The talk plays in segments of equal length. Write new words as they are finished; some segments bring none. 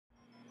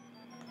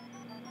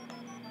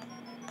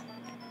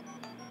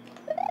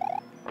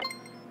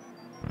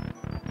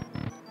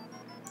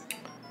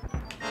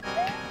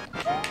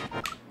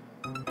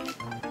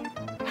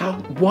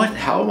What?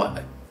 How am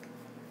I?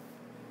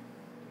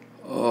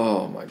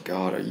 Oh my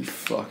god, are you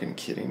fucking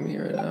kidding me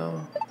right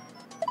now?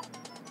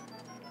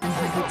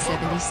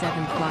 777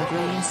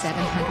 quadrillion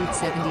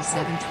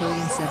 777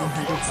 trillion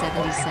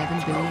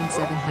 777 billion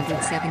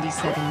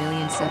 777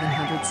 million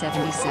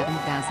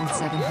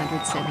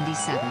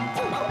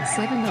 777,777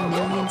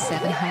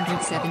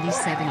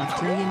 7,777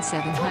 octillion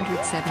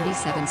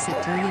 777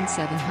 septillion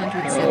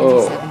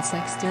 777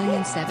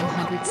 sextillion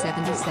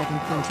 777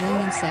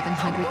 quintillion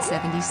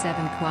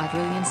 777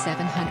 quadrillion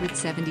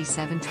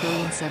 777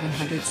 trillion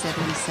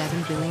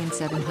 777 billion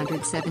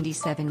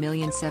 777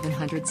 million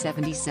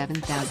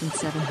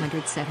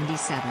 777,777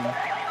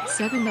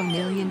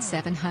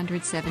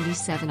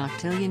 7,777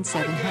 octillion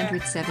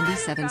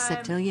 777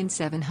 septillion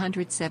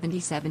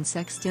 777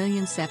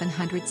 sextillion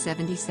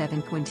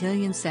 777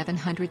 quintillion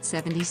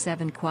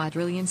 777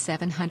 quadrillion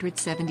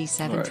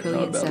 777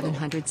 trillion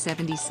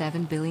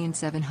 777 billion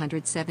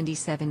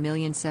 777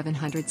 million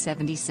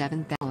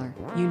 777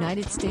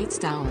 United States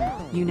dollar,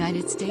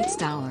 United States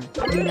dollar,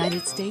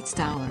 United States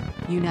dollar,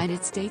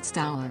 United States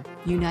dollar,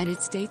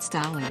 United States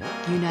dollar,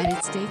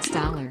 United States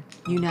dollar,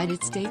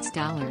 United States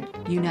dollar,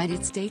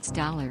 United States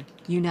dollar,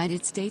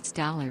 United States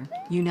dollar,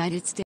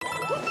 United States.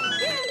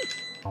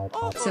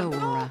 So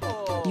Aura,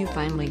 you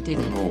finally did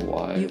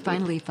it. You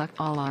finally fucked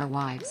all our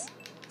wives.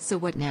 So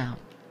what now?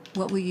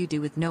 What will you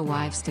do with no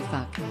wives to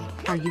fuck?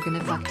 Are you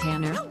gonna fuck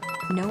Tanner?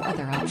 No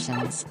other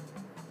options.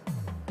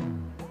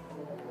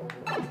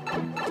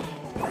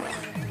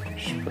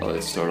 Should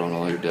probably start on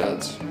all your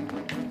dads.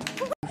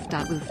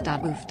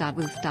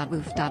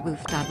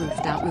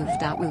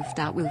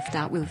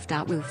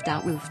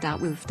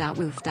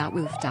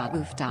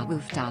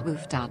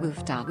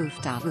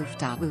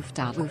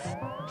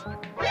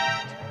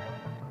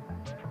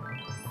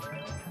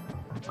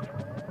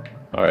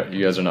 Alright,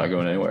 you guys are not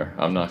going anywhere.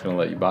 I'm not gonna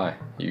let you by.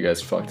 You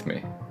guys fucked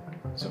me.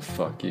 So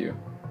fuck you.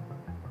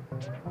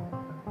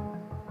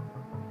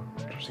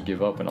 Just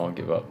give up and I'll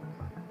give up.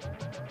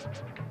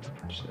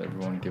 Just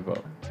everyone give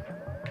up.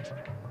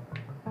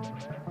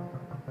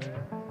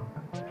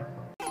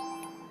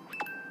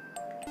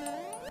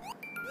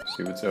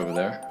 See what's over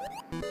there.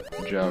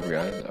 Good job,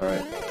 guys.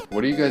 Alright.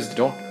 What do you guys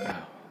don't...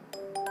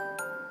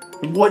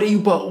 What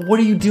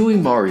are you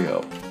doing,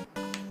 Mario?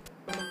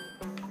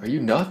 Are you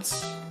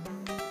nuts?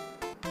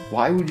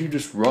 Why would you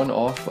just run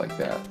off like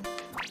that?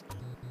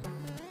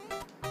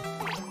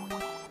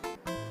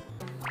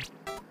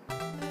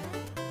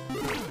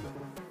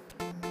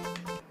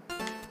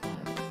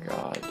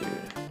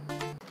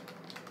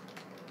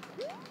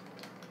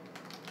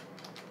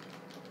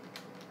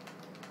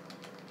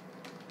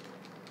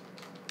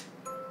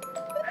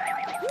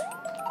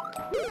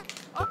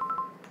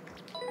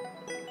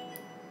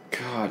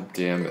 God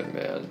damn it,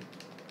 man.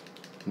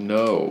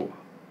 No.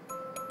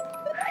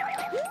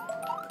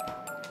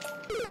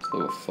 This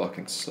level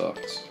fucking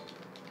sucks.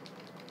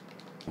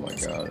 Oh my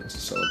god, it's a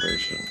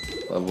celebration.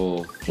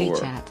 Level 4. Hey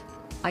chat.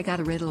 I got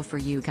a riddle for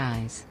you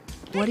guys.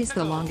 What is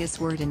the longest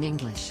word in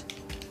English?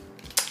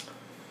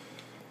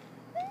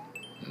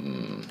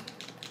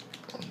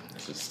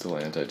 Is it still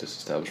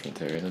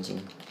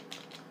anti-disestablishmentarianism?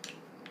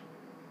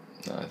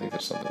 No, I think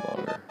there's something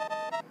longer.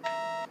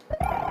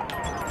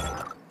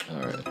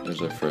 Alright,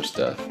 there's our first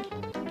death.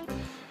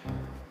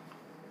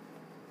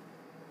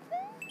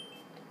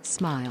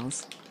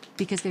 Smiles.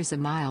 Because there's a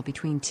mile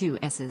between two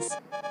S's.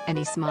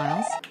 Any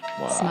smiles?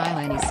 Wow. Smile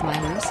any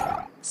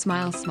smilers?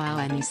 Smile smile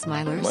any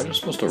smilers? Am I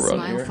just supposed to run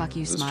Smile here? fuck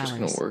you Is this just smilers.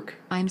 gonna work?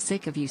 I'm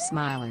sick of you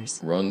smilers.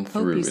 Run Hope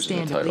through you is the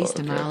stand title. at least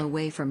a Okay. mile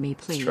away from me,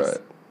 please. Let's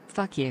try it.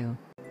 Fuck you.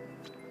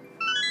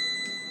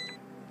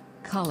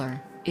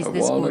 Color. Is I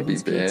this wanna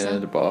Gordon's be pizza?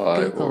 banned by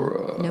Google.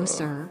 Aura. No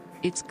sir,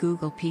 it's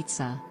Google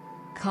Pizza.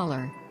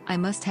 Color. I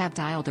must have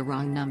dialed the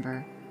wrong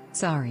number.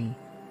 Sorry.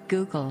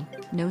 Google.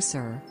 No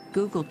sir,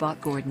 Google bought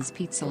Gordon's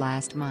Pizza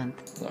last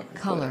month.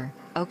 Color.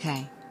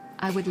 Okay.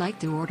 I would like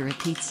to order a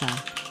pizza.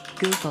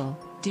 Google.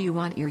 Do you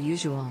want your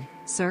usual,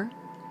 sir?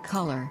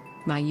 Color.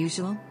 My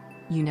usual?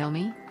 You know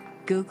me?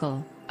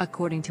 Google.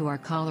 According to our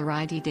caller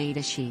ID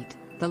data sheet,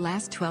 the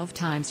last 12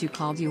 times you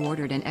called you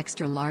ordered an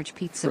extra large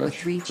pizza with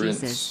 3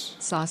 cheeses,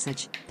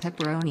 sausage,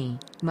 pepperoni,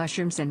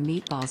 mushrooms and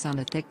meatballs on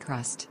a thick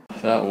crust.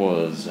 That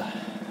was...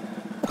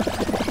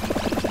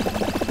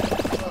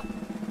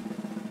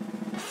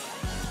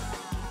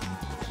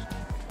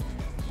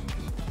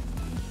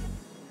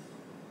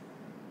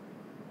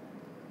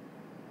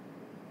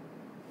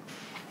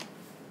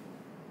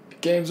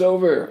 Game's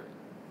over!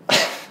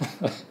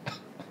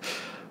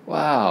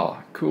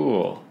 Wow,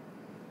 cool.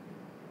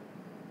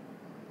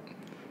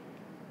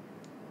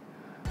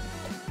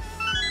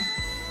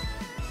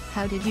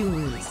 How did you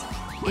lose?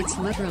 It's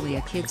literally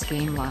a kid's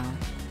game, wow.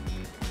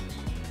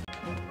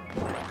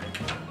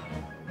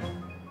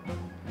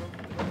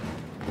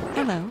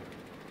 Hello.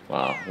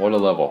 Wow, what a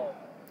level.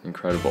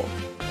 Incredible.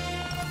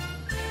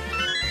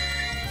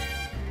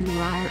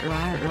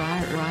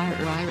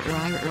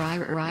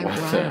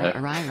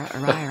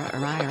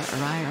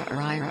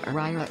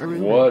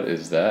 What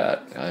is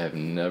that? I have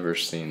never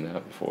seen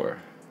that before.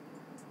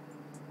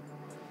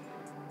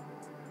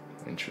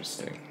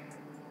 Interesting.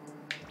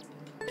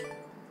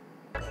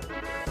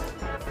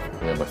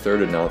 And then my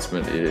third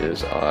announcement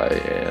is I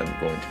am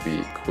going to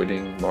be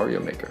quitting Mario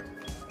Maker.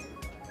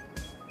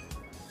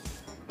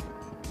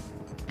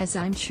 As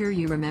I'm sure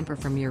you remember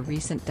from your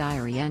recent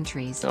diary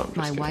entries, No,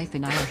 my wife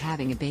and I are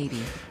having a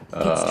baby.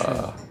 It's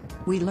true.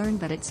 We learned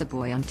that it's a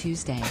boy on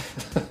Tuesday.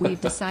 We've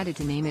decided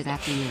to name it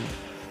after you.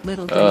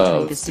 Little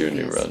Daydream let's do a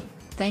new run.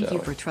 Thank you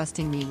for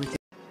trusting me with it.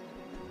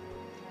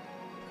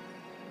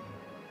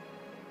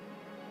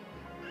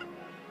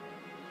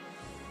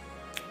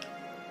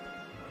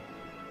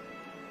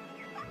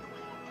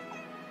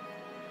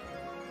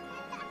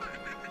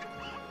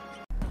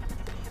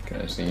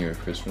 Can I sing you a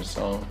Christmas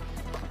song?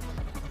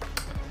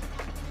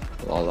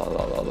 La la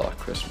la la la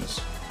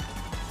Christmas.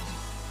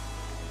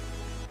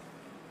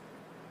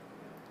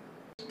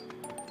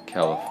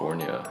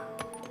 California.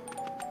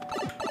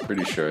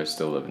 Pretty sure I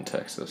still live in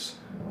Texas.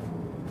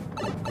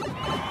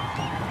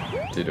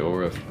 Did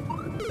Aura...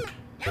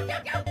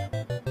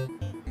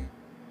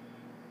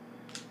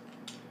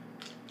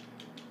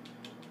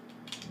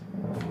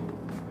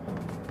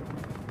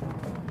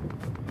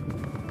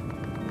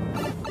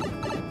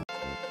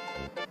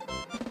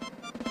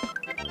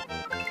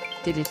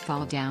 Did it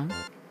fall down?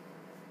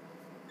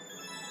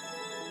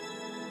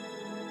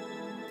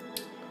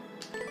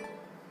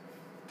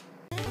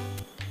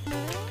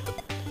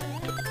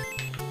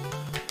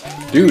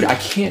 Dude, I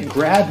can't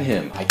grab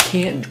him. I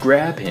can't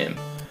grab him.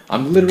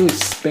 I'm literally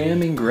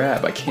spamming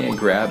grab. I can't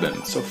grab him.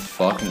 It's so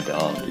fucking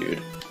dumb,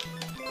 dude.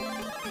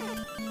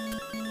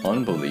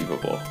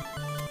 Unbelievable.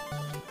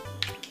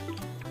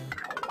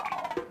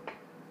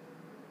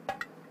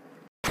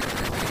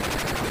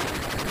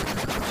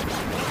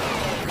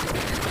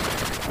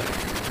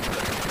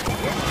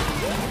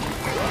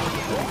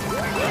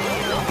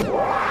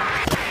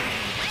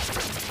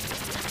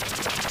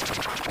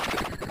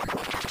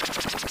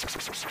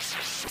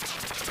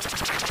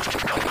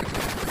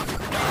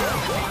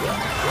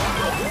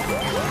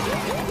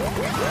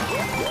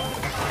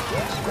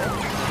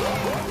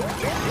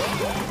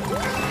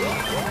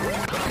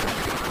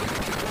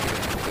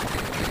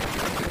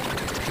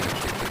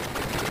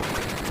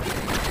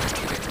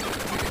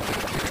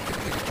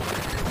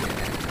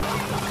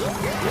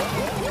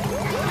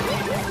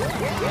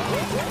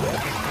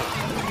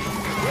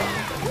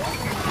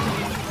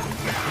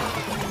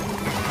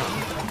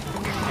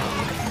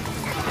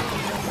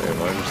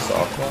 Am I just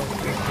softball?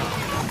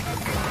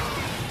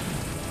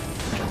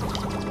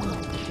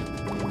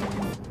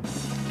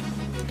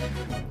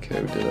 Okay,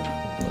 we did it.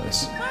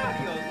 Nice.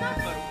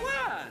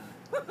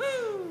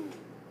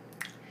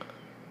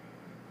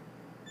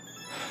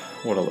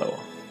 What a level.